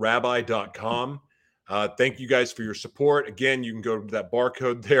 bipolarrabbi.com. Thank you guys for your support. Again, you can go to that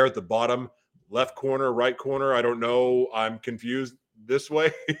barcode there at the bottom, left corner, right corner. I don't know. I'm confused this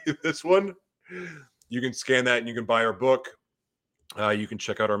way, this one. You can scan that and you can buy our book. You can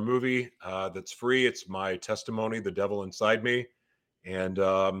check out our movie that's free. It's my testimony, The Devil Inside Me. And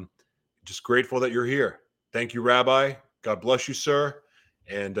just grateful that you're here. Thank you, Rabbi. God bless you, sir.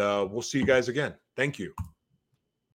 And we'll see you guys again. Thank you.